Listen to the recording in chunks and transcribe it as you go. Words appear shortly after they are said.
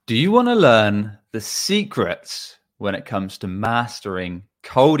Do you want to learn the secrets when it comes to mastering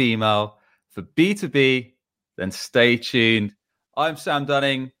cold email for B2B? Then stay tuned. I'm Sam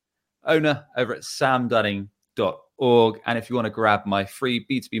Dunning, owner over at samdunning.org. And if you want to grab my free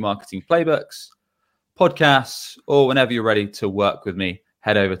B2B marketing playbooks, podcasts, or whenever you're ready to work with me,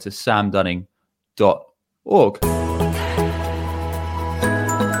 head over to samdunning.org.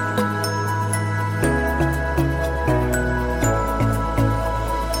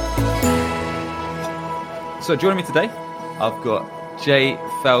 So joining me today, I've got Jay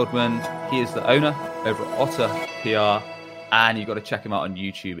Feldman. He is the owner over at Otter PR, and you've got to check him out on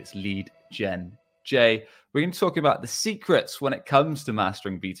YouTube. It's Lead Gen Jay. We're going to be talking about the secrets when it comes to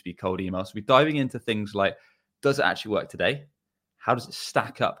mastering B2B cold emails. So we're diving into things like, does it actually work today? How does it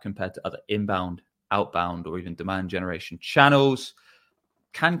stack up compared to other inbound, outbound, or even demand generation channels?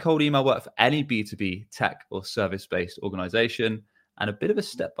 Can cold email work for any B2B tech or service-based organization? And a bit of a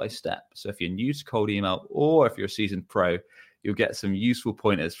step-by-step. So if you're new to cold email or if you're a seasoned pro, you'll get some useful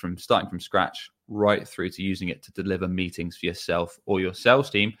pointers from starting from scratch right through to using it to deliver meetings for yourself or your sales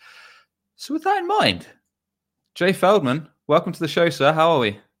team. So with that in mind, Jay Feldman, welcome to the show, sir. How are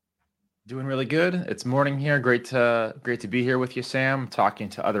we? Doing really good. It's morning here. Great to be here with you, Sam. Talking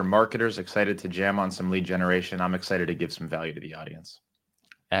to other marketers, excited to jam on some lead generation. I'm excited to give some value to the audience.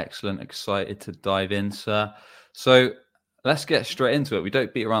 Excellent. Excited to dive in, sir. So let's get straight into it. We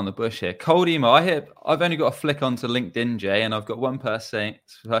don't beat around the bush here. Cold email. I've only got to flick onto LinkedIn, Jay, and I've got one person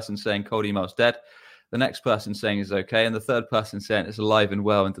saying cold email's dead, the next person saying it's okay, and the third person saying it's alive and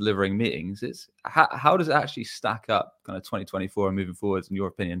well and delivering meetings. How does it actually stack up kind of 2024 and moving forwards, in your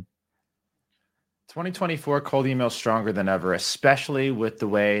opinion? 2024 cold email is stronger than ever, especially with the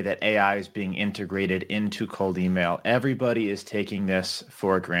way that AI is being integrated into cold email. Everybody is taking this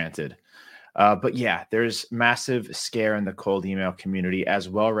for granted. But yeah, there's massive scare in the cold email community as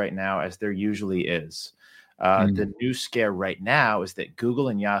well right now, as there usually is. The new scare right now is that Google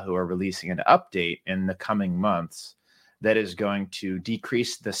and Yahoo are releasing an update in the coming months that is going to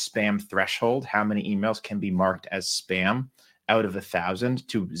decrease the spam threshold, how many emails can be marked as spam out of 1,000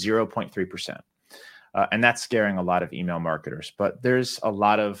 to 0.3%. And that's scaring a lot of email marketers. But there's a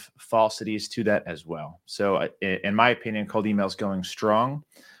lot of falsities to that as well. So in my opinion, cold email is going strong.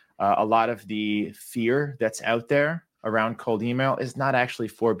 A lot of the fear that's out there around cold email is not actually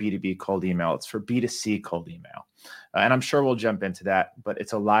for B2B cold email. It's for B2C cold email. And I'm sure we'll jump into that, but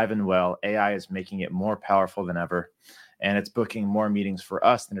it's alive and well. AI is making it more powerful than ever, and it's booking more meetings for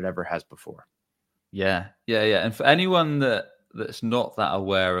us than it ever has before. Yeah. And for anyone that's not that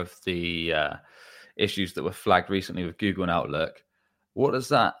aware of the issues that were flagged recently with Google and Outlook, what does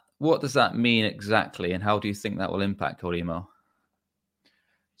that mean exactly, and how do you think that will impact cold email?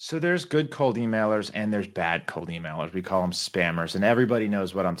 So there's good cold emailers and there's bad cold emailers. We call them spammers, and everybody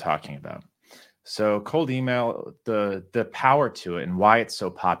knows what I'm talking about. So cold email, the power to it and why it's so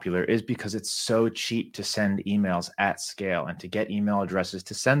popular is because it's so cheap to send emails at scale and to get email addresses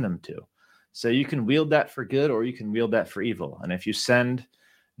to send them to. So you can wield that for good or you can wield that for evil. And if you send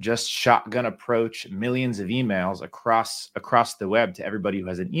just shotgun approach millions of emails across the web to everybody who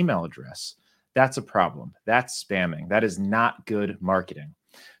has an email address, that's a problem. That's spamming. That is not good marketing.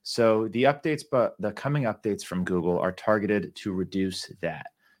 So the coming updates from Google are targeted to reduce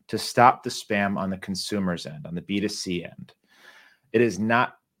that, to stop the spam on the consumer's end, on the B2C end. It is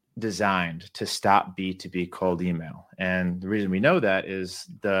not designed to stop B2B cold email. And the reason we know that is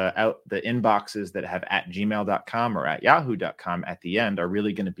the inboxes that have at gmail.com or at yahoo.com at the end are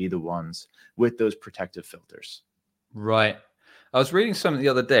really going to be the ones with those protective filters. Right. I was reading something the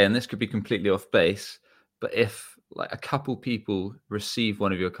other day, and this could be completely off base, but if like a couple people receive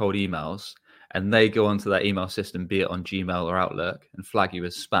one of your cold emails and they go onto that email system, be it on Gmail or Outlook, and flag you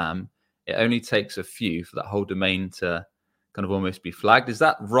as spam, it only takes a few for that whole domain to kind of almost be flagged. Is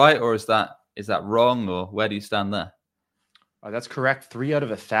that right, or is that wrong, or where do you stand there? That's correct. 3 out of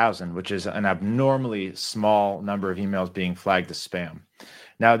 1,000, which is an abnormally small number of emails being flagged as spam.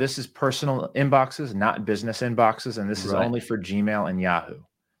 Now, this is personal inboxes, not business inboxes, and this is only for Gmail and Yahoo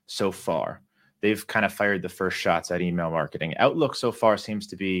so far. They've kind of fired the first shots at email marketing. Outlook so far seems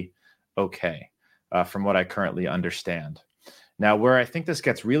to be okay, from what I currently understand. Now, where I think this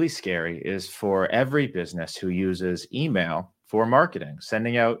gets really scary is for every business who uses email for marketing,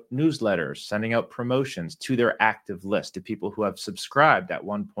 sending out newsletters, sending out promotions to their active list, to people who have subscribed at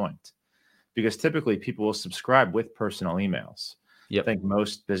one point. Because typically people will subscribe with personal emails. Yep. I think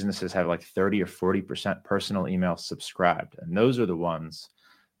most businesses have like 30 or 40% personal emails subscribed. And those are the ones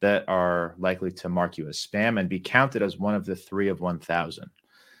that are likely to mark you as spam and be counted as one of the 3 of 1,000.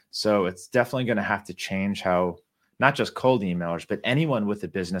 So it's definitely going to have to change how not just cold emailers, but anyone with a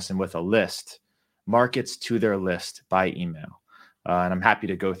business and with a list markets to their list by email. And I'm happy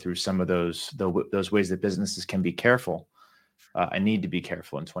to go through some of those ways that businesses can be careful and need to be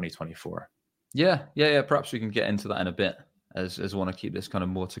careful in 2024. Yeah. Perhaps we can get into that in a bit, as I want to keep this kind of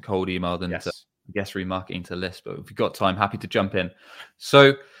more to cold email than to guest remarketing to list. But if we've got time, happy to jump in.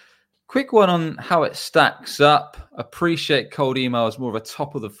 So quick one on how it stacks up. Appreciate cold email is more of a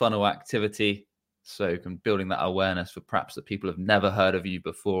top of the funnel activity. So building that awareness for perhaps that people have never heard of you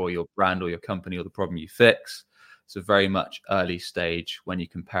before, or your brand or your company or the problem you fix. So very much early stage when you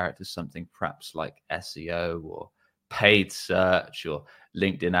compare it to something perhaps like SEO or paid search or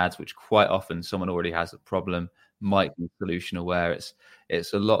LinkedIn ads, which quite often someone already has a problem, might be solution aware.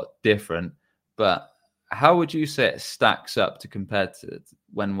 It's a lot different. But how would you say it stacks up to compare to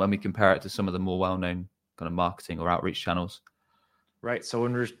when we compare it to some of the more well-known kind of marketing or outreach channels? Right. So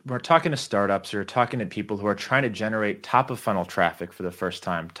when we're talking to startups or talking to people who are trying to generate top of funnel traffic for the first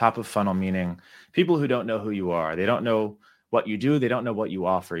time, top of funnel meaning people who don't know who you are, they don't know what you do, they don't know what you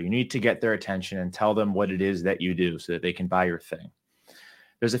offer. You need to get their attention and tell them what it is that you do so that they can buy your thing.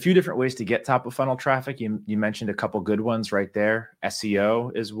 There's a few different ways to get top of funnel traffic. You mentioned a couple good ones right there.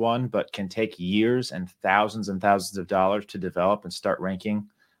 SEO is one, but can take years and thousands of dollars to develop and start ranking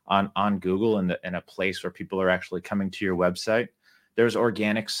on Google in a place where people are actually coming to your website. There's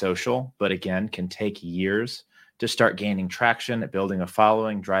organic social, but again, can take years to start gaining traction, building a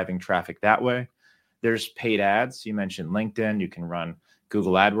following, driving traffic that way. There's paid ads. You mentioned LinkedIn. You can run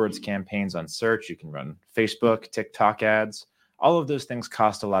Google AdWords campaigns on search. You can run Facebook, TikTok ads. All of those things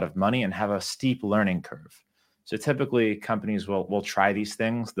cost a lot of money and have a steep learning curve. So typically companies will try these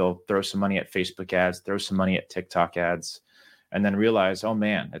things. They'll throw some money at Facebook ads, throw some money at TikTok ads, and then realize, oh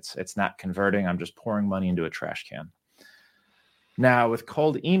man, it's not converting. I'm just pouring money into a trash can. Now with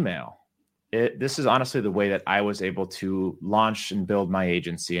cold email, this is honestly the way that I was able to launch and build my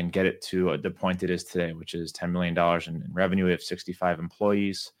agency and get it to the point it is today, which is $10 million in revenue. We have 65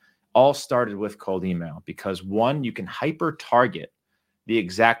 employees. All started with cold email because one, you can hyper target the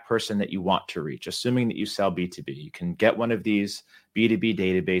exact person that you want to reach, assuming that you sell B2B. You can get one of these B2B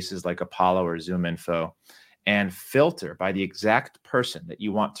databases like Apollo or ZoomInfo and filter by the exact person that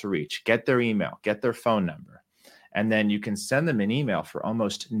you want to reach, get their email, get their phone number, and then you can send them an email for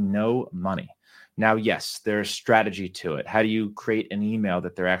almost no money. Now, yes, there's strategy to it. How do you create an email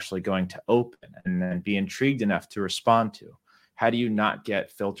that they're actually going to open and then be intrigued enough to respond to? How do you not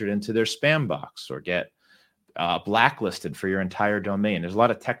get filtered into their spam box or get blacklisted for your entire domain? There's a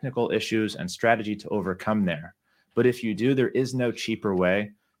lot of technical issues and strategy to overcome there. But if you do, there is no cheaper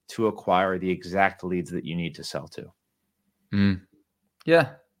way to acquire the exact leads that you need to sell to. Yeah.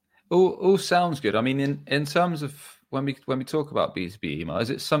 All sounds good. I mean, in terms of when we talk about B2B email, is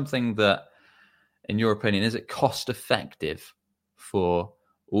it something that, in your opinion, is it cost effective for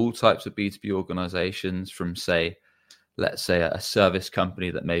all types of B2B organizations from, let's say a service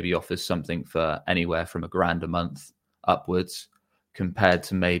company that maybe offers something for anywhere from $1,000 a month upwards compared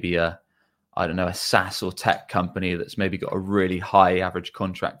to maybe a SaaS or tech company that's maybe got a really high average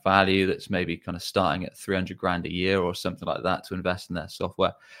contract value that's maybe kind of starting at $300,000 a year or something like that to invest in their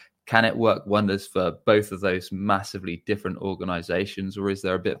software? Can it work wonders for both of those massively different organizations, or is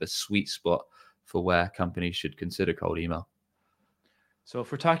there a bit of a sweet spot for where companies should consider cold email? So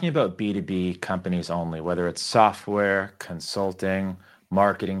if we're talking about B2B companies only, whether it's software, consulting,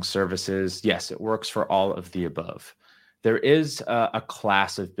 marketing services, yes, it works for all of the above. There is a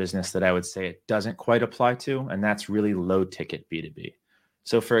class of business that I would say it doesn't quite apply to, and that's really low ticket B2B.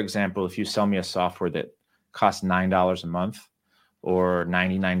 So for example, if you sell me a software that costs $9 a month or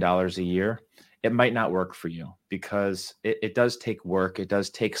 $99 a year, it might not work for you because it does take work. It does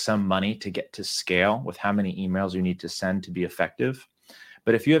take some money to get to scale with how many emails you need to send to be effective.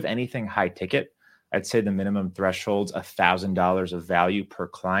 But if you have anything high ticket, I'd say the minimum threshold's $1,000 of value per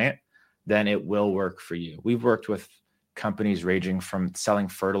client, then it will work for you. We've worked with companies ranging from selling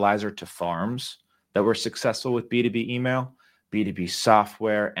fertilizer to farms that were successful with B2B email, B2B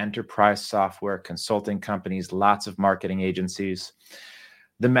software, enterprise software, consulting companies, lots of marketing agencies.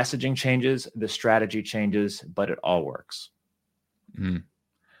 The messaging changes, the strategy changes, but it all works. And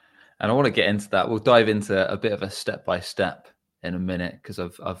I want to get into that. We'll dive into a bit of a step-by-step in a minute because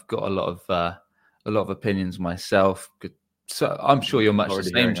I've got a lot of opinions myself. So I'm sure you're much the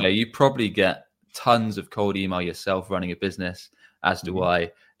same, Jay. You probably get tons of cold email yourself running a business, as do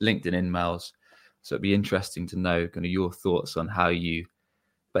I, LinkedIn emails. So it'd be interesting to know kind of your thoughts on how you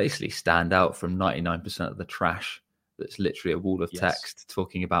basically stand out from 99% of the trash that's literally a wall of text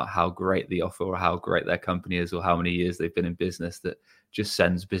talking about how great the offer or how great their company is or how many years they've been in business that just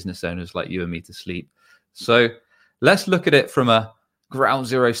sends business owners like you and me to sleep. So let's look at it from a ground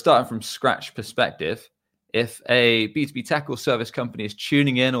zero, starting from scratch perspective. If a B2B tech or service company is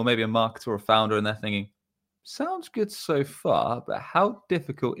tuning in, or maybe a marketer or founder, and they're thinking, sounds good so far, but how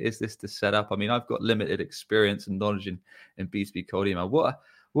difficult is this to set up? I mean, I've got limited experience and knowledge in B2B cold email. What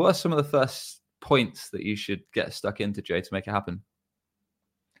are some of the first points that you should get stuck into, Jay, to make it happen?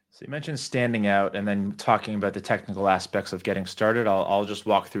 So you mentioned standing out and then talking about the technical aspects of getting started. I'll just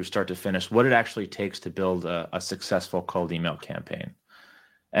walk through start to finish what it actually takes to build a successful cold email campaign.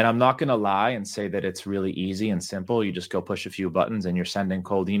 And I'm not going to lie and say that it's really easy and simple. You just go push a few buttons and you're sending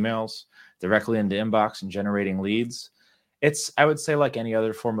cold emails directly into inbox and generating leads. It's, I would say, like any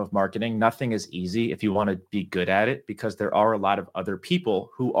other form of marketing, nothing is easy if you want to be good at it, because there are a lot of other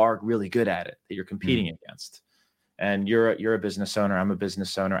people who are really good at it that you're competing against. And you're a business owner. I'm a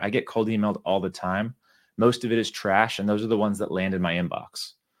business owner. I get cold emailed all the time. Most of it is trash, and those are the ones that land in my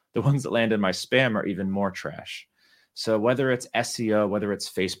inbox. The ones that land in my spam are even more trash. So whether it's SEO, whether it's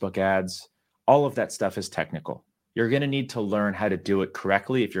Facebook ads, all of that stuff is technical. You're going to need to learn how to do it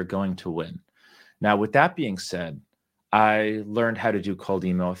correctly if you're going to win. Now, with that being said, I learned how to do cold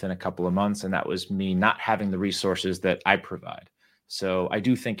email within a couple of months, and that was me not having the resources that I provide. So I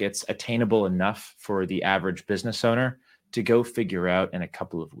do think it's attainable enough for the average business owner to go figure out in a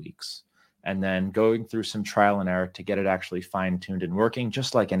couple of weeks, and then going through some trial and error to get it actually fine-tuned and working,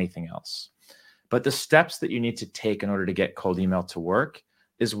 just like anything else. But the steps that you need to take in order to get cold email to work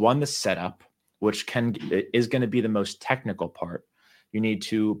is, one, the setup, which is going to be the most technical part. You need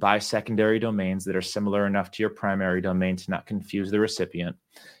to buy secondary domains that are similar enough to your primary domain to not confuse the recipient.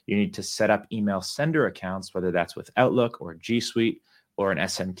 You need to set up email sender accounts, whether that's with Outlook or G Suite or an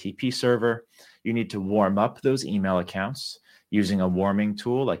SMTP server. You need to warm up those email accounts using a warming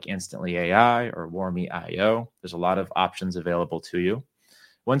tool like Instantly AI or Warmy.io. There's a lot of options available to you.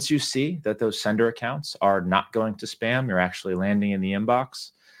 Once you see that those sender accounts are not going to spam, you're actually landing in the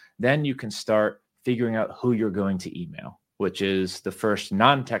inbox, then you can start figuring out who you're going to email, which is the first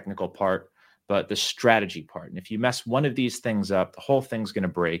non-technical part, but the strategy part. And if you mess one of these things up, the whole thing's going to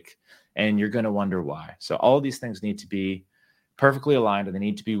break and you're going to wonder why. So all of these things need to be perfectly aligned, and they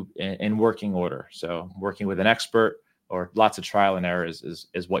need to be in working order. So working with an expert or lots of trial and error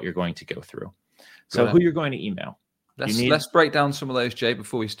is what you're going to go through. So who you're going to email. Let's break down some of those, Jay,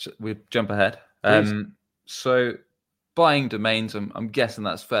 before we jump ahead. So buying domains, I'm guessing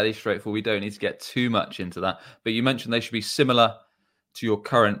that's fairly straightforward. We don't need to get too much into that. But you mentioned they should be similar to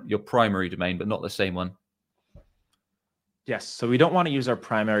your primary domain, but not the same one. Yes. So we don't want to use our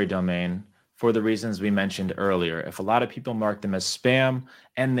primary domain for the reasons we mentioned earlier. If a lot of people mark them as spam,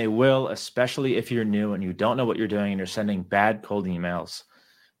 and they will, especially if you're new and you don't know what you're doing and you're sending bad cold emails,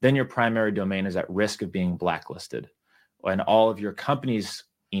 then your primary domain is at risk of being blacklisted. And all of your company's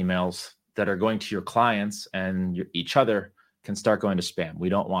emails that are going to your clients and each other can start going to spam. We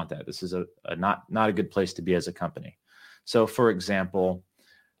don't want that. This is not a good place to be as a company. So for example,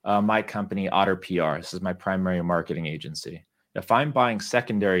 my company, Otter PR, this is my primary marketing agency. If I'm buying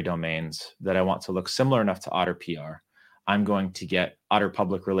secondary domains that I want to look similar enough to Otter PR, I'm going to get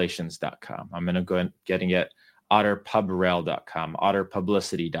otterpublicrelations.com. I'm going to go and get otterpubrail.com,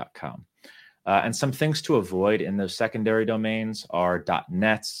 otterpublicity.com. And some things to avoid in those secondary domains are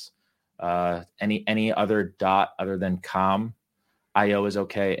 .nets, any other dot other than com. IO is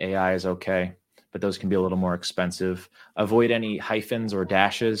okay, AI is okay, but those can be a little more expensive. Avoid any hyphens or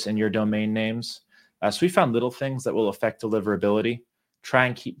dashes in your domain names. So we found little things that will affect deliverability. Try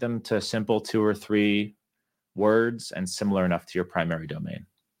and keep them to simple 2 or 3 words and similar enough to your primary domain.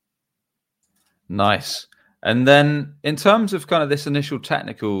 Nice. And then in terms of kind of this initial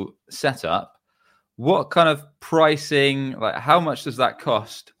technical setup, what kind of pricing, like how much does that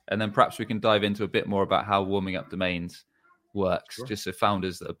cost? And then perhaps we can dive into a bit more about how warming up domains works, just so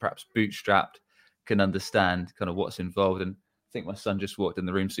founders that are perhaps bootstrapped can understand kind of what's involved. And I think my son just walked in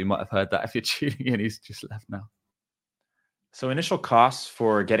the room, so you might have heard that if you're tuning in. He's just left now. So initial costs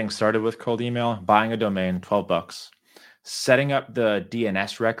for getting started with cold email, buying a domain, $12. Setting up the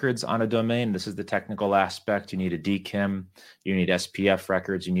DNS records on a domain. This is the technical aspect. You need a DKIM, you need SPF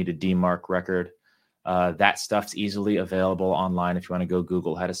records, you need a DMARC record. That stuff's easily available online if you want to go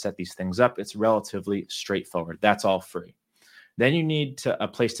Google how to set these things up. It's relatively straightforward. That's all free. Then you need a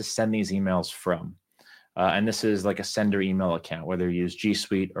place to send these emails from. And this is like a sender email account, whether you use G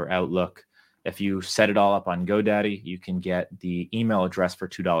Suite or Outlook. If you set it all up on GoDaddy, you can get the email address for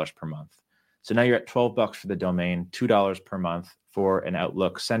 $2 per month. So now you're at $12 for the domain, $2 per month for an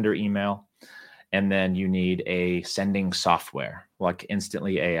Outlook sender email. And then you need a sending software like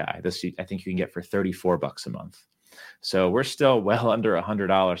Instantly AI. This I think you can get for $34 a month. So we're still well under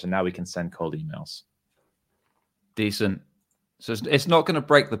 $100, and now we can send cold emails. Decent. So it's not going to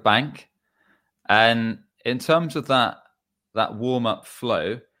break the bank. And in terms of that warm-up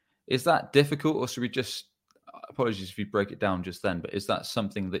flow, is that difficult, or should we just, apologies if you break it down just then, but is that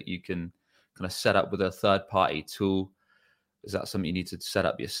something that you can kind of set up with a third-party tool? Is that something you need to set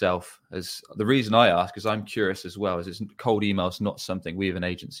up yourself? As the reason I ask is I'm curious as well, is cold email is not something we as an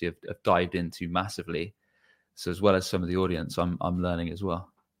agency have dived into massively. So as well as some of the audience, I'm learning as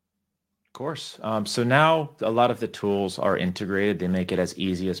well. Of course. So now a lot of the tools are integrated. They make it as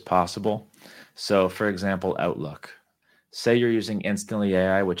easy as possible. So for example, Outlook. Say you're using Instantly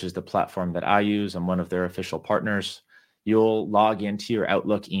AI, which is the platform that I use. I'm one of their official partners. You'll log into your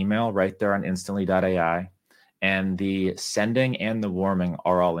Outlook email right there on instantly.ai. And the sending and the warming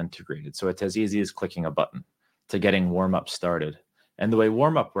are all integrated. So it's as easy as clicking a button to getting warm up started. And the way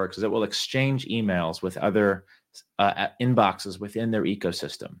warm up works is it will exchange emails with other inboxes within their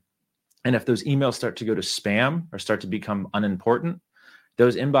ecosystem. And if those emails start to go to spam or start to become unimportant,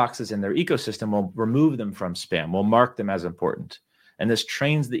 those inboxes in their ecosystem will remove them from spam, will mark them as important. And this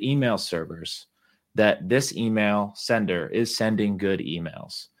trains the email servers that this email sender is sending good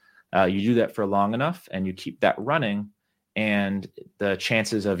emails. You do that for long enough and you keep that running, and the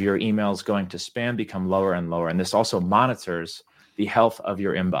chances of your emails going to spam become lower and lower. And this also monitors the health of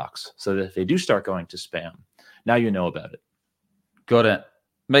your inbox so that if they do start going to spam, now you know about it. Got it.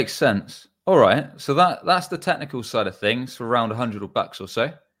 Makes sense. All right. So that's the technical side of things for around $100 or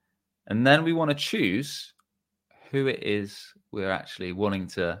so. And then we want to choose who it is we're actually wanting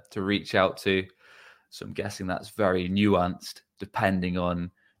to reach out to. So I'm guessing that's very nuanced depending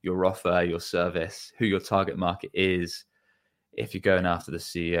on your offer, your service, who your target market is. If you're going after the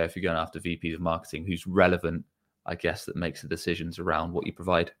CEO, if you're going after VPs of marketing, who's relevant, I guess, that makes the decisions around what you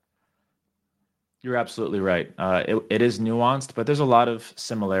provide. You're absolutely right. It is nuanced, but there's a lot of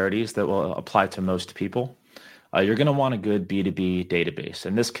similarities that will apply to most people. You're going to want a good B2B database.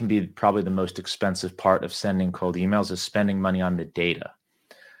 And this can be probably the most expensive part of sending cold emails, is spending money on the data.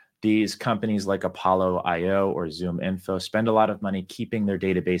 These companies like Apollo.io or ZoomInfo spend a lot of money keeping their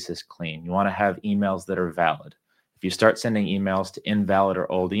databases clean. You want to have emails that are valid. If you start sending emails to invalid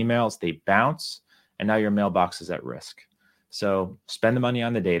or old emails, they bounce, and now your mailbox is at risk. So spend the money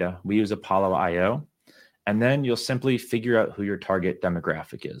on the data. We use Apollo.io, and then you'll simply figure out who your target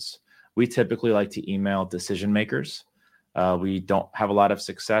demographic is. We typically like to email decision makers. We don't have a lot of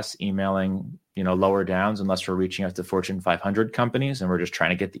success emailing, lower downs unless we're reaching out to Fortune 500 companies and we're just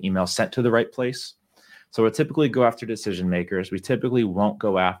trying to get the email sent to the right place. So we'll typically go after decision makers. We typically won't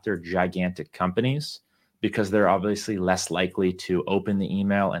go after gigantic companies because they're obviously less likely to open the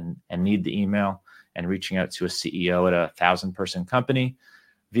email and need the email. And reaching out to a CEO at a 1,000-person company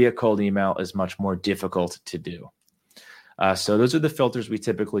via cold email is much more difficult to do. So those are the filters we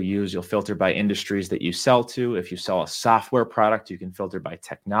typically use. You'll filter by industries that you sell to. If you sell a software product, you can filter by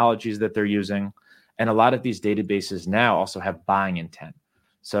technologies that they're using. And a lot of these databases now also have buying intent.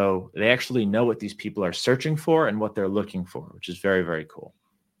 So they actually know what these people are searching for and what they're looking for, which is very, very cool.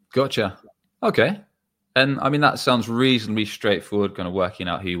 Gotcha. Okay. And I mean, that sounds reasonably straightforward, kind of working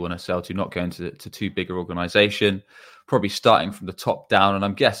out who you want to sell to, not going to too big an organization, probably starting from the top down. And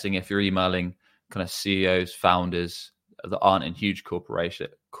I'm guessing if you're emailing kind of CEOs, founders that aren't in huge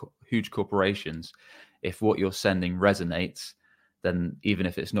corporations, if what you're sending resonates, then even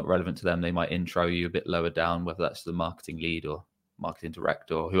if it's not relevant to them, they might intro you a bit lower down, whether that's the marketing lead or marketing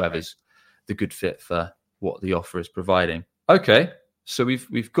director or whoever's the good fit for what the offer is providing. Okay. So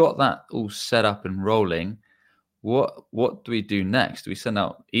we've got that all set up and rolling. What do we do next? Do we send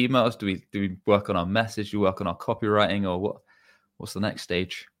out emails? Do we work on our message? Do we work on our copywriting, or what's the next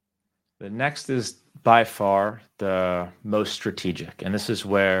stage? The next is by far the most strategic. And this is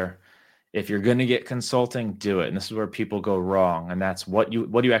where, if you're going to get consulting, do it. And this is where people go wrong. And that's what do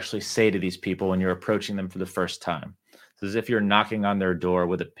you actually say to these people when you're approaching them for the first time? It's as if you're knocking on their door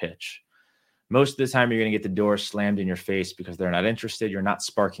with a pitch. Most of the time, you're going to get the door slammed in your face because they're not interested. You're not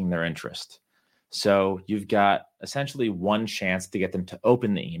sparking their interest. So you've got essentially one chance to get them to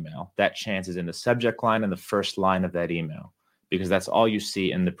open the email. That chance is in the subject line and the first line of that email, because that's all you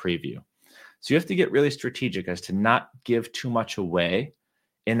see in the preview. So you have to get really strategic as to not give too much away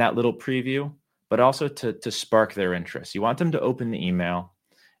in that little preview, but also to spark their interest. You want them to open the email,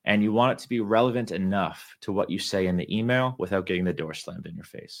 and you want it to be relevant enough to what you say in the email without getting the door slammed in your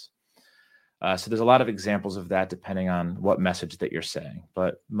face. So there's a lot of examples of that depending on what message that you're saying.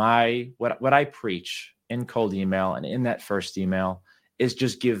 But what I preach in cold email and in that first email is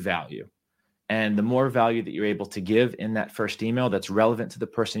just give value. And the more value that you're able to give in that first email that's relevant to the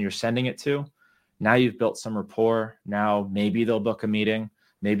person you're sending it to, now you've built some rapport. Now maybe they'll book a meeting.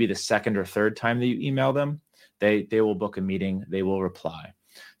 Maybe the second or third time that you email them, They will book a meeting, they will reply.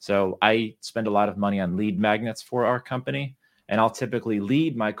 So I spend a lot of money on lead magnets for our company, and I'll typically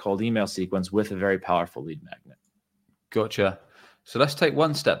lead my cold email sequence with a very powerful lead magnet. Gotcha. So let's take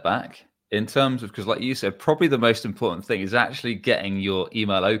one step back in terms of, because like you said, probably the most important thing is actually getting your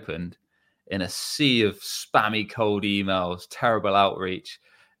email opened in a sea of spammy cold emails, terrible outreach,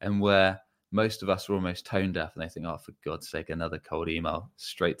 and where most of us are almost tone deaf and they think, oh, for God's sake, another cold email,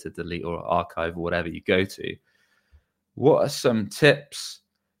 straight to delete or archive or whatever you go to. What are some tips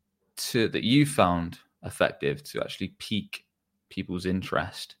that you found effective to actually pique people's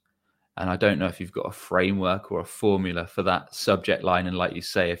interest? And I don't know if you've got a framework or a formula for that subject line. And like you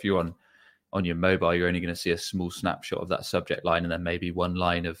say, if you're on your mobile, you're only going to see a small snapshot of that subject line and then maybe one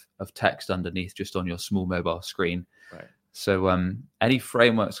line of text underneath just on your small mobile screen. Right. So any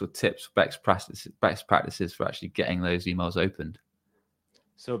frameworks or tips, best practices for actually getting those emails opened?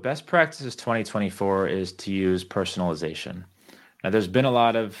 So best practices 2024 is to use personalization. Now, there's been a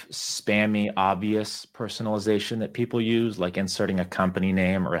lot of spammy, obvious personalization that people use, like inserting a company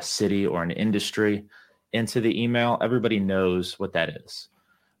name or a city or an industry into the email. Everybody knows what that is.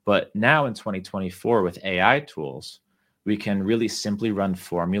 But now in 2024, with AI tools, we can really simply run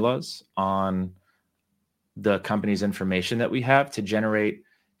formulas on the company's information that we have to generate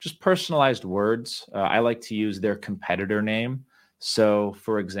just personalized words. I like to use their competitor name. So,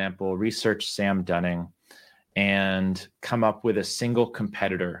 for example, research Sam Dunning and come up with a single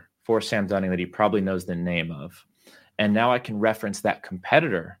competitor for Sam Dunning that he probably knows the name of. And now I can reference that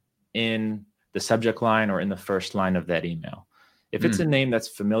competitor in the subject line or in the first line of that email. If it's a name that's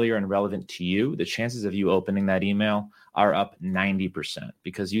familiar and relevant to you, the chances of you opening that email are up 90%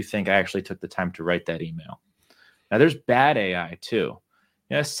 because you think I actually took the time to write that email. Now, there's bad AI too.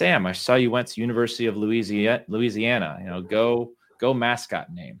 Sam, I saw you went to University of Louisiana. Go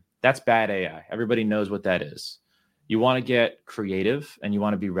mascot name. That's bad AI. Everybody knows what that is. You want to get creative and you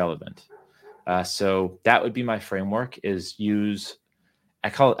want to be relevant. So that would be my framework is I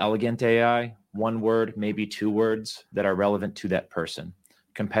call it elegant AI, one word, maybe two words that are relevant to that person.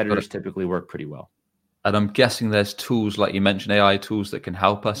 Competitors typically work pretty well. And I'm guessing there's tools, like you mentioned, AI tools that can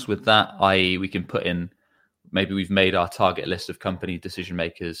help us with that, i.e. we can put in, maybe we've made our target list of company decision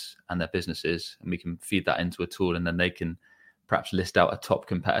makers and their businesses, and we can feed that into a tool and then they can perhaps list out a top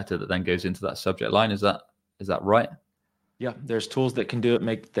competitor that then goes into that subject line. Is that right? Yeah, there's tools that can do it,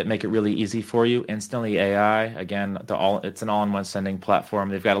 make it really easy for you. Instantly AI, again, it's an all-in-one sending platform.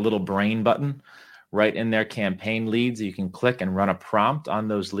 They've got a little brain button right in their campaign leads. You can click and run a prompt on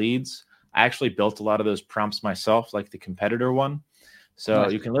those leads. I actually built a lot of those prompts myself, like the competitor one. So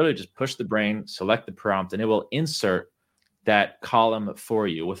nice. You can literally just push the brain, select the prompt, and it will insert that column for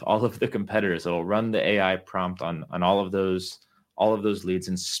you with all of the competitors. It'll run the AI prompt on all of those leads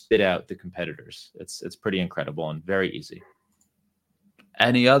and spit out the competitors. It's pretty incredible and very easy.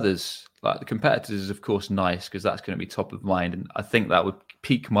 Any others? Like the competitors is of course nice because that's going to be top of mind, and I think that would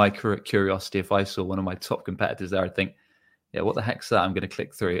pique my curiosity if I saw one of my top competitors there. I'd think, yeah, what the heck's that? I'm going to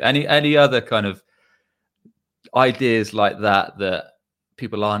click through. Any other kind of ideas like that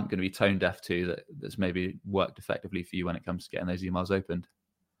people aren't going to be tone deaf to that's maybe worked effectively for you when it comes to getting those emails opened?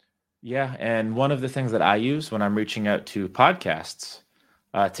 Yeah, and one of the things that I use when I'm reaching out to podcasts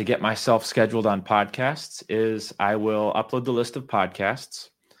to get myself scheduled on podcasts is I will upload the list of podcasts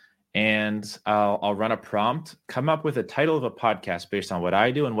and I'll run a prompt, come up with a title of a podcast based on what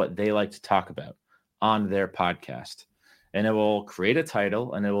I do and what they like to talk about on their podcast. And it will create a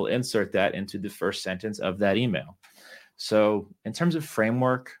title and it will insert that into the first sentence of that email. So in terms of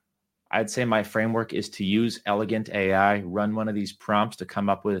framework, I'd say my framework is to use elegant AI, run one of these prompts to come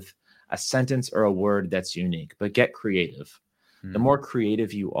up with a sentence or a word that's unique, but get creative. The more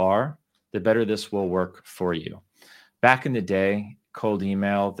creative you are, the better this will work for you. Back in the day, cold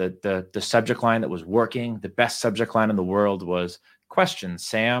email, the subject line that was working, the best subject line in the world was question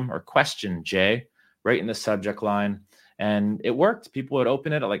Sam or question Jay, right in the subject line. And it worked. People would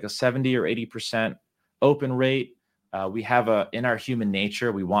open it at like a 70 or 80% open rate. We have in our human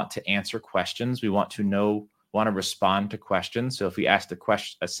nature, we want to answer questions. We want to respond to questions. So if we asked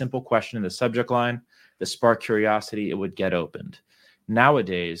a simple question in the subject line, the spark curiosity, it would get opened.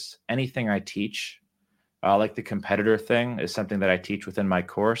 Nowadays, anything I teach, like the competitor thing, is something that I teach within my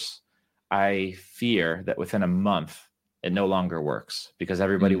course. I fear that within a month, it no longer works because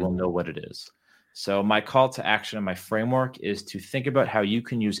everybody will know what it is. So my call to action and my framework is to think about how you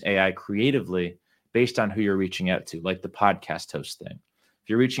can use AI creatively based on who you're reaching out to, like the podcast host thing. If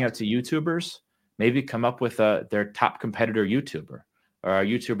you're reaching out to YouTubers, maybe come up with their top competitor YouTuber or a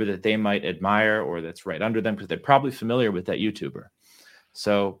YouTuber that they might admire or that's right under them because they're probably familiar with that YouTuber.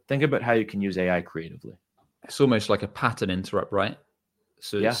 So think about how you can use AI creatively. it's almost like a pattern interrupt, right?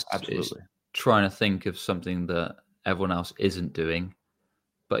 So Yeah, it's absolutely. trying to think of something that everyone else isn't doing,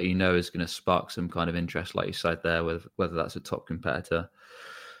 but is going to spark some kind of interest, like you said there, whether that's a top competitor,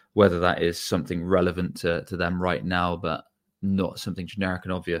 whether that is something relevant to them right now, but not something generic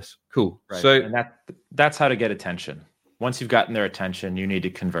and obvious. Cool. Right. So And that's how to get attention. Once you've gotten their attention, you need to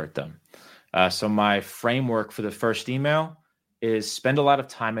convert them. So my framework for the first email is spend a lot of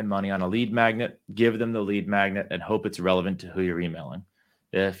time and money on a lead magnet, give them the lead magnet, and hope it's relevant to who you're emailing.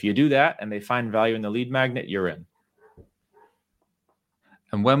 If you do that and they find value in the lead magnet, you're in.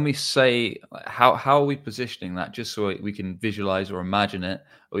 And when we say how are we positioning that, just so we can visualize or imagine it?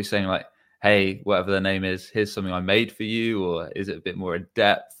 Are we saying like, hey, whatever their name is, here's something I made for you, or is it a bit more in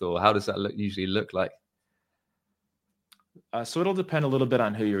depth, or how does that usually look like? So it'll depend a little bit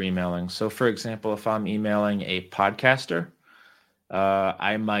on who you're emailing. So for example, if I'm emailing a podcaster,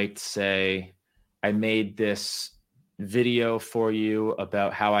 I might say, I made this video for you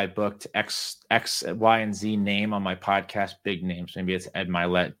about how I booked X, Y, and Z name on my podcast, big names. Maybe it's Ed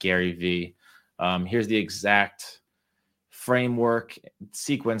Milet, Gary V. Here's the exact framework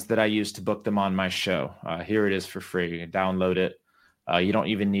sequence that I use to book them on my show. Here it is for free. You can download it. You don't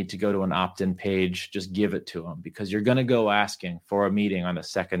even need to go to an opt-in page. Just give it to them, because you're going to go asking for a meeting on the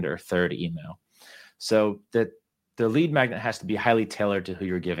second or third email. So that the lead magnet has to be highly tailored to who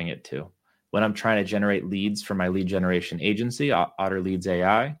you're giving it to. When I'm trying to generate leads for my lead generation agency, Otter Leads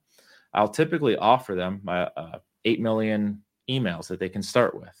AI, I'll typically offer them 8 million emails that they can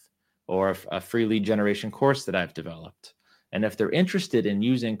start with, or a free lead generation course that I've developed. And if they're interested in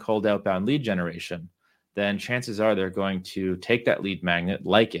using cold outbound lead generation, then chances are they're going to take that lead magnet,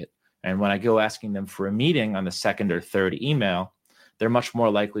 like it. And when I go asking them for a meeting on the second or third email, they're much more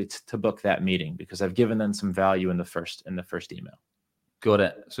likely to book that meeting, because I've given them some value in the first email. Got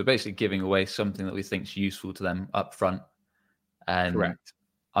it. So basically giving away something that we think is useful to them up front. And Correct.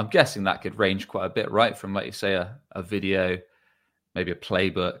 I'm guessing that could range quite a bit, right? From, like you say, a video, maybe a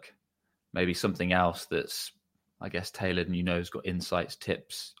playbook, maybe something else that's, I guess, tailored and has got insights,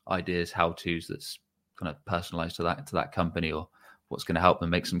 tips, ideas, how-tos that's kind of personalized to that company, or what's going to help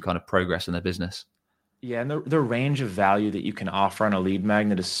them make some kind of progress in their business. Yeah, and the range of value that you can offer on a lead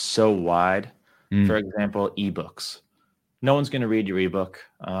magnet is so wide. For example, ebooks. No one's going to read your ebook.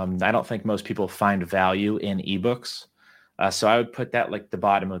 I don't think most people find value in ebooks. So I would put that like the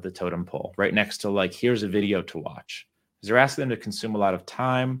bottom of the totem pole, right next to like, here's a video to watch. Because you're asking them to consume a lot of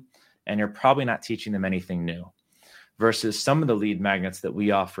time, and you're probably not teaching them anything new. Versus some of the lead magnets that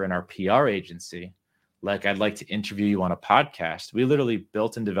we offer in our PR agency, like, I'd like to interview you on a podcast. We literally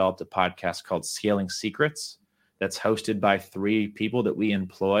built and developed a podcast called Scaling Secrets that's hosted by 3 people that we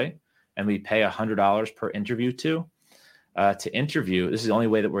employ, and we pay $100 per interview to interview. This is the only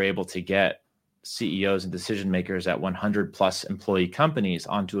way that we're able to get CEOs and decision makers at 100 plus employee companies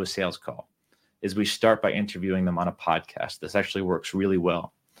onto a sales call, is we start by interviewing them on a podcast. This actually works really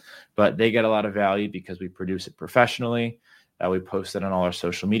well, but they get a lot of value because we produce it professionally. We post it on all our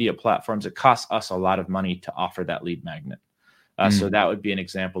social media platforms. It costs us a lot of money to offer that lead magnet. So that would be an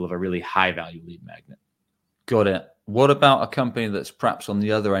example of a really high value lead magnet. Got it. What about a company that's perhaps on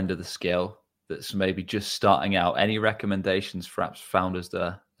the other end of the scale, that's maybe just starting out? Any recommendations, perhaps founders that are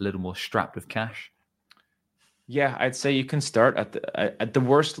a little more strapped with cash? Yeah, I'd say you can start at the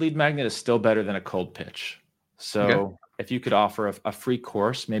worst. Lead magnet is still better than a cold pitch. So Okay. if you could offer a free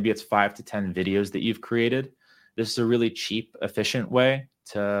course, maybe it's 5 to 10 videos that you've created. This is a really cheap, efficient way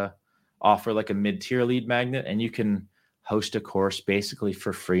to offer like a mid-tier lead magnet, and you can host a course basically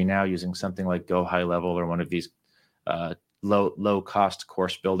for free now using something like Go High Level or one of these low cost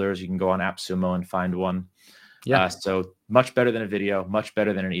course builders. You can go on AppSumo and find one. Yeah. So much better than a video, much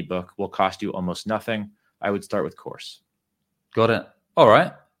better than an ebook. Will cost you almost nothing. I would start with course. Got it. All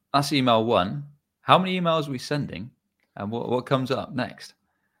right. That's email 1. How many emails are we sending, and what comes up next?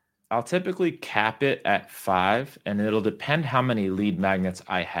 I'll typically cap it at 5, and it'll depend how many lead magnets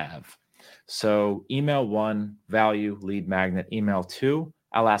I have. So email 1, value, lead magnet. Email 2,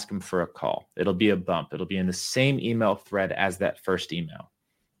 I'll ask them for a call. It'll be a bump. It'll be in the same email thread as that first email.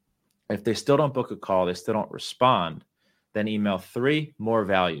 If they still don't book a call, they still don't respond, then email 3, more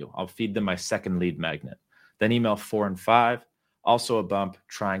value. I'll feed them my second lead magnet. Then email 4 and 5, also a bump,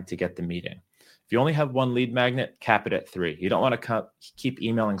 trying to get the meeting. If you only have 1 lead magnet, cap it at 3. You don't want to keep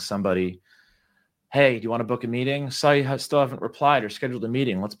emailing somebody, hey, do you want to book a meeting? Saw you still haven't replied or scheduled a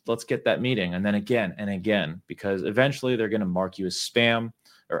meeting. Let's get that meeting. And then again and again, because eventually they're going to mark you as spam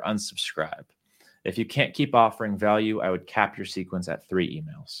or unsubscribe. If you can't keep offering value, I would cap your sequence at 3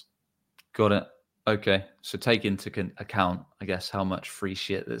 emails. Got it. Okay, so take into account, I guess, how much free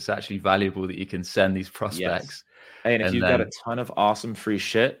shit that's actually valuable that you can send these Yes. prospects, Hey, and if and you've got a then ton of awesome free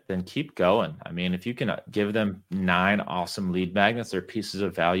shit, then keep going. I mean, if you can give them 9 awesome lead magnets or pieces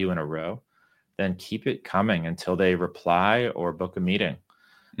of value in a row, then keep it coming until they reply or book a meeting.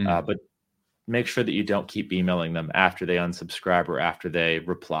 But make sure that you don't keep emailing them after they unsubscribe or after they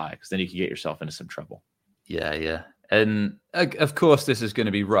reply, because then you can get yourself into some trouble. yeah, and of course this is going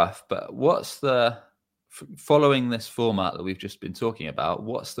to be rough. But what's the following this format that we've just been talking about?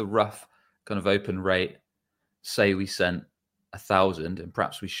 What's the rough kind of open rate? Say we sent 1,000, and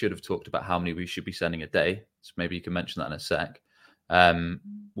perhaps we should have talked about how many we should be sending a day. So maybe you can mention that in a sec.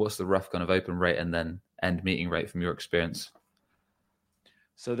 What's the rough kind of open rate and then end meeting rate from your experience?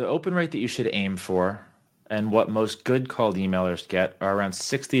 So the open rate that you should aim for, and what most good cold emailers get, are around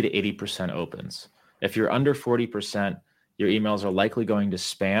 60 to 80% opens. If you're under 40%, your emails are likely going to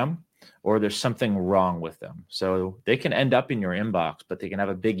spam, or there's something wrong with them. So they can end up in your inbox, but they can have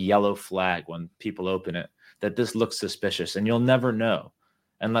a big yellow flag when people open it that this looks suspicious, and you'll never know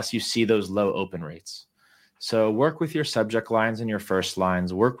unless you see those low open rates. So work with your subject lines and your first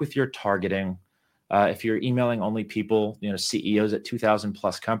lines, work with your targeting. If you're emailing only people, CEOs at 2,000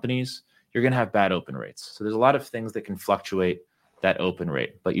 plus companies, you're going to have bad open rates. So there's a lot of things that can fluctuate that open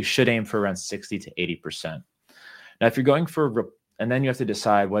rate, but you should aim for around 60 to 80%. Now, if you're going and then you have to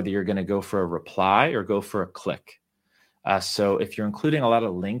decide whether you're going to go for a reply or go for a click. So if you're including a lot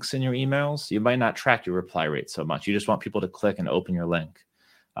of links in your emails, you might not track your reply rate so much. You just want people to click and open your link.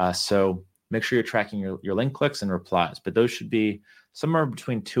 So make sure you're tracking your link clicks and replies, but those should be somewhere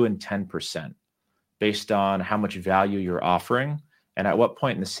between 2 and 10%. Based on how much value you're offering and at what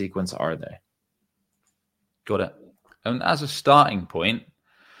point in the sequence are they. Got it. And as a starting point,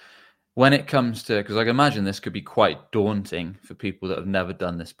 when it comes to, because I can imagine this could be quite daunting for people that have never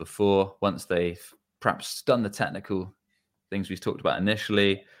done this before, once they've perhaps done the technical things we've talked about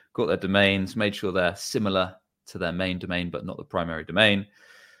initially, got their domains, made sure they're similar to their main domain, but not the primary domain,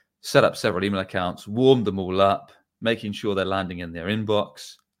 set up several email accounts, warmed them all up, making sure they're landing in their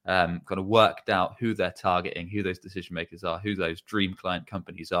inbox, kind of worked out who they're targeting, who those decision makers are, who those dream client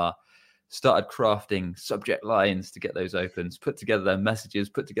companies are, started crafting subject lines to get those opens, put together their messages,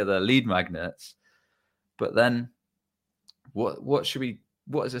 put together their lead magnets. But then what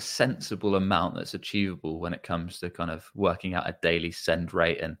is a sensible amount that's achievable when it comes to kind of working out a daily send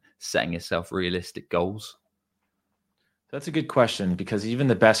rate and setting yourself realistic goals? That's a good question, because even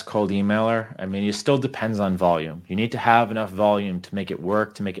the best cold emailer, it still depends on volume. You need to have enough volume to make it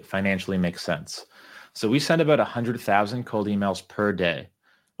work, to make it financially make sense. So we send about 100,000 cold emails per day.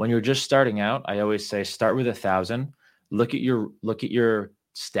 When you're just starting out, I always say start with 1,000. Look at your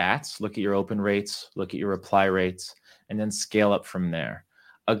stats, look at your open rates, look at your reply rates, and then scale up from there.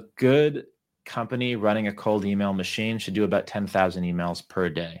 A good company running a cold email machine should do about 10,000 emails per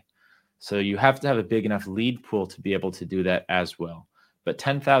day. So you have to have a big enough lead pool to be able to do that as well. But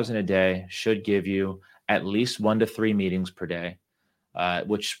 10,000 a day should give you at least 1 to 3 meetings per day,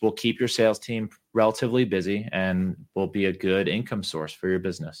 which will keep your sales team relatively busy and will be a good income source for your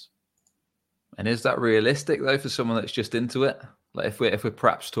business. And is that realistic though for someone that's just into it? Like if we're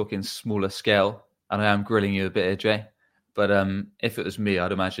perhaps talking smaller scale, and I am grilling you a bit, AJ, but if it was me,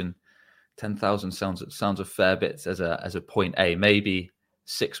 I'd imagine 10,000 sounds a fair bit as a point A. Maybe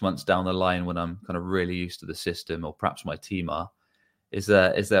 6 months down the line when I'm kind of really used to the system, or perhaps my team are, is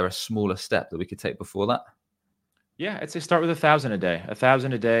there a smaller step that we could take before that? Yeah, I'd say start with 1,000 a day.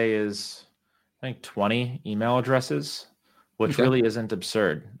 1,000 a day is, I think, 20 email addresses, which really isn't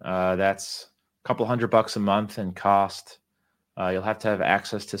absurd. That's a couple $100 a month in cost. You'll have to have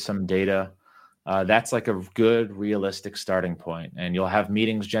access to some data. That's like a good, realistic starting point, and you'll have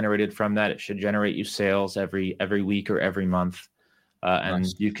meetings generated from that. It should generate you sales every week or every month. And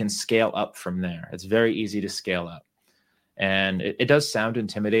Nice. you can scale up from there. It's very easy to scale up. And it does sound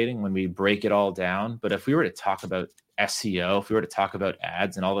intimidating when we break it all down. But if we were to talk about SEO, if we were to talk about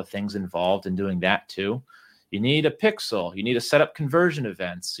ads and all the things involved in doing that too, you need a pixel, you need to set up conversion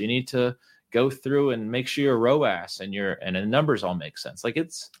events, you need to go through and make sure your ROAS and the numbers all make sense. Like,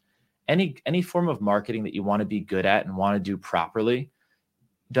 it's any form of marketing that you want to be good at and want to do properly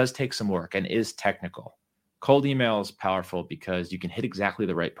does take some work and is technical. Cold email is powerful because you can hit exactly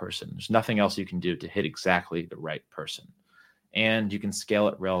the right person. There's nothing else you can do to hit exactly the right person. And you can scale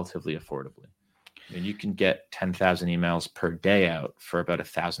it relatively affordably. You can get 10,000 emails per day out for about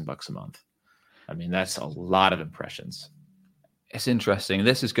 $1,000 a month. That's a lot of impressions. It's interesting.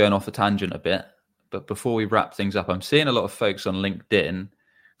 This is going off a tangent a bit, but before we wrap things up, I'm seeing a lot of folks on LinkedIn,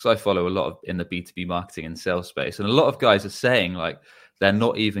 because I follow a lot in the B2B marketing and sales space, and a lot of guys are saying like they're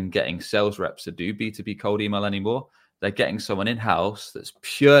not even getting sales reps to do B2B cold email anymore. They're getting someone in-house that's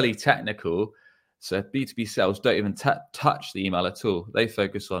purely technical. So B2B sales don't even touch the email at all. They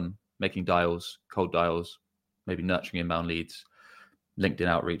focus on making dials, cold dials, maybe nurturing inbound leads, LinkedIn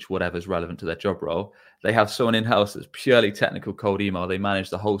outreach, whatever's relevant to their job role. They have someone in-house that's purely technical cold email. They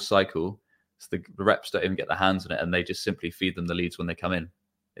manage the whole cycle. So the reps don't even get their hands on it, and they just simply feed them the leads when they come in.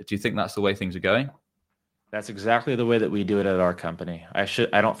 Do you think that's the way things are going? That's exactly the way that we do it at our company.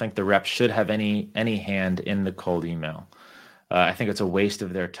 I don't think the reps should have any hand in the cold email. I think it's a waste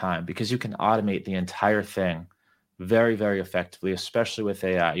of their time because you can automate the entire thing very, very effectively, especially with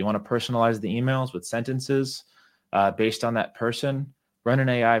AI. You want to personalize the emails with sentences based on that person, run an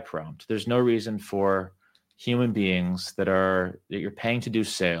AI prompt. There's no reason for human beings that you're paying to do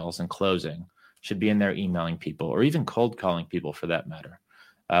sales and closing should be in there emailing people or even cold calling people for that matter.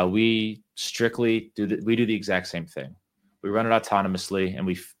 We strictly do the exact same thing. We run it autonomously and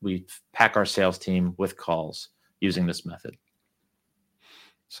we pack our sales team with calls using this method.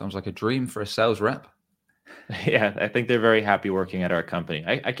 Sounds like a dream for a sales rep. Yeah, I think they're very happy working at our company.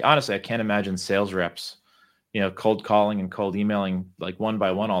 I honestly, I can't imagine sales reps, cold calling and cold emailing like one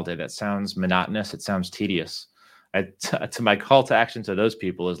by one all day. That sounds monotonous. It sounds tedious. To my call to action to those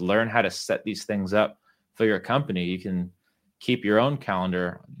people is learn how to set these things up for your company. You can keep your own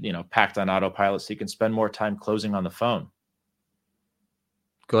calendar, packed on autopilot so you can spend more time closing on the phone.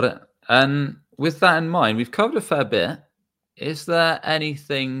 Got it. And with that in mind, we've covered a fair bit. Is there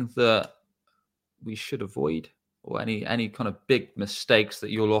anything that we should avoid or any kind of big mistakes that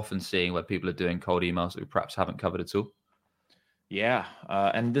you're often seeing where people are doing cold emails that we perhaps haven't covered at all? Yeah.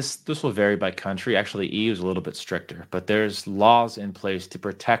 And this will vary by country. Actually, EU is a little bit stricter, but there's laws in place to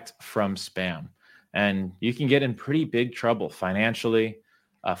protect from spam. And you can get in pretty big trouble financially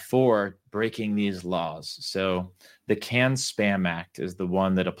for breaking these laws. So the CAN-SPAM Act is the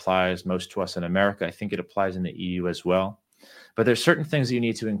one that applies most to us in America. I think it applies in the EU as well. But there's certain things that you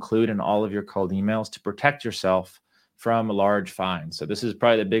need to include in all of your cold emails to protect yourself from a large fine. So this is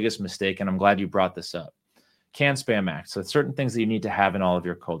probably the biggest mistake, and I'm glad you brought this up. CAN-SPAM Act. So certain things that you need to have in all of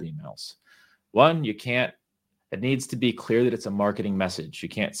your cold emails. One, it needs to be clear that it's a marketing message. You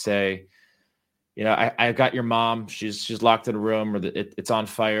can't say, I've got your mom. She's locked in a room, or it's on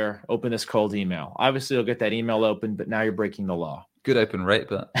fire. Open this cold email. Obviously, you'll get that email open, but now you're breaking the law. Good open rate,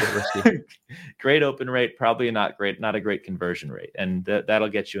 but a bit risky. Great open rate, probably not a great conversion rate, and that'll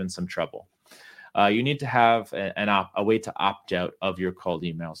get you in some trouble. You need to have a way to opt out of your cold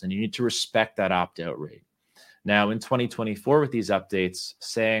emails, and you need to respect that opt out rate. Now, in 2024, with these updates,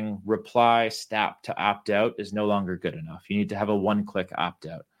 saying reply stat to opt out is no longer good enough. You need to have a one-click opt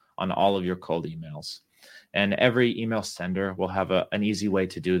out on all of your cold emails. And every email sender will have an easy way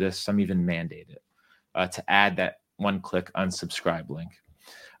to do this. Some even mandate it to add that one-click unsubscribe link.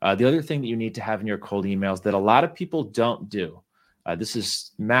 The other thing that you need to have in your cold emails that a lot of people don't do, this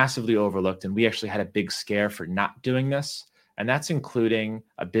is massively overlooked, and we actually had a big scare for not doing this, and that's including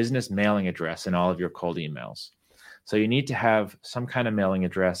a business mailing address in all of your cold emails. So you need to have some kind of mailing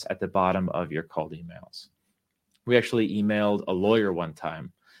address at the bottom of your cold emails. We actually emailed a lawyer one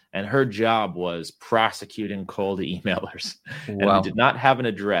time, and her job was prosecuting cold emailers. Wow. And we did not have an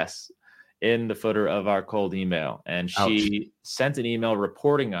address in the footer of our cold email. And she sent an email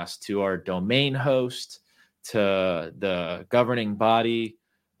reporting us to our domain host, to the governing body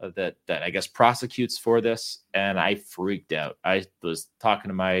that I guess prosecutes for this. And I freaked out. I was talking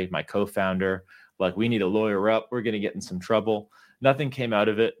to my co-founder, like, we need a lawyer up. We're going to get in some trouble. Nothing came out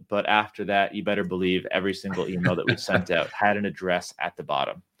of it. But after that, you better believe every single email that we sent out had an address at the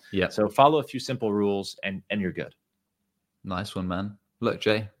bottom. Yeah. So follow a few simple rules and you're good. Nice one, man. Look,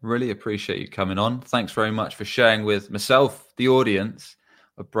 Jay, really appreciate you coming on. Thanks very much for sharing with myself, the audience,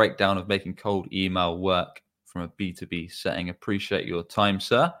 a breakdown of making cold email work from a B2B setting. Appreciate your time,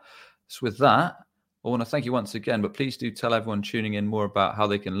 sir. So with that, I want to thank you once again, but please do tell everyone tuning in more about how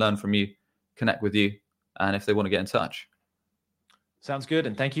they can learn from you, connect with you, and if they want to get in touch. Sounds good.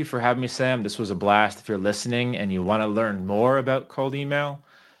 And thank you for having me, Sam. This was a blast. If you're listening and you want to learn more about cold email,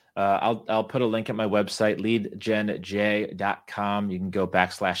 I'll put a link at my website, leadgenj.com. You can go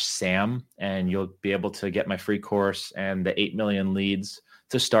 /Sam, and you'll be able to get my free course and the 8 million leads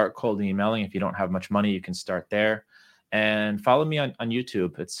to start cold emailing. If you don't have much money, you can start there. And follow me on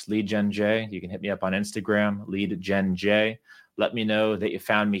YouTube. It's leadgenj. You can hit me up on Instagram, leadgenj. Let me know that you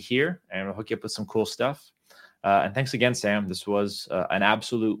found me here, and I'll hook you up with some cool stuff. And thanks again, Sam. This was an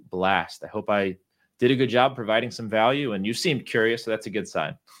absolute blast. I hope I did a good job providing some value, and you seemed curious, so that's a good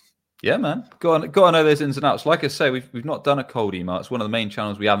sign. Yeah, man. Go on know those ins and outs. Like I say, we've not done a cold email. It's one of the main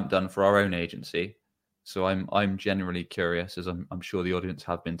channels we haven't done for our own agency. So I'm genuinely curious, as I'm sure the audience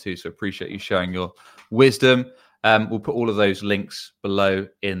have been too. So appreciate you sharing your wisdom. We'll put all of those links below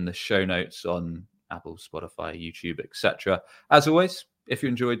in the show notes on Apple, Spotify, YouTube, etc. As always, if you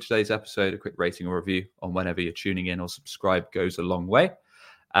enjoyed today's episode, a quick rating or review on whenever you're tuning in or subscribe goes a long way.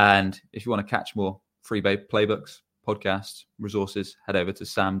 And if you want to catch more free playbooks, podcasts, resources, head over to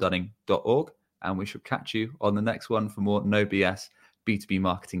samdunning.org, and we shall catch you on the next one for more no BS B2B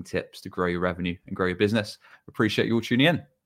marketing tips to grow your revenue and grow your business. Appreciate you all tuning in.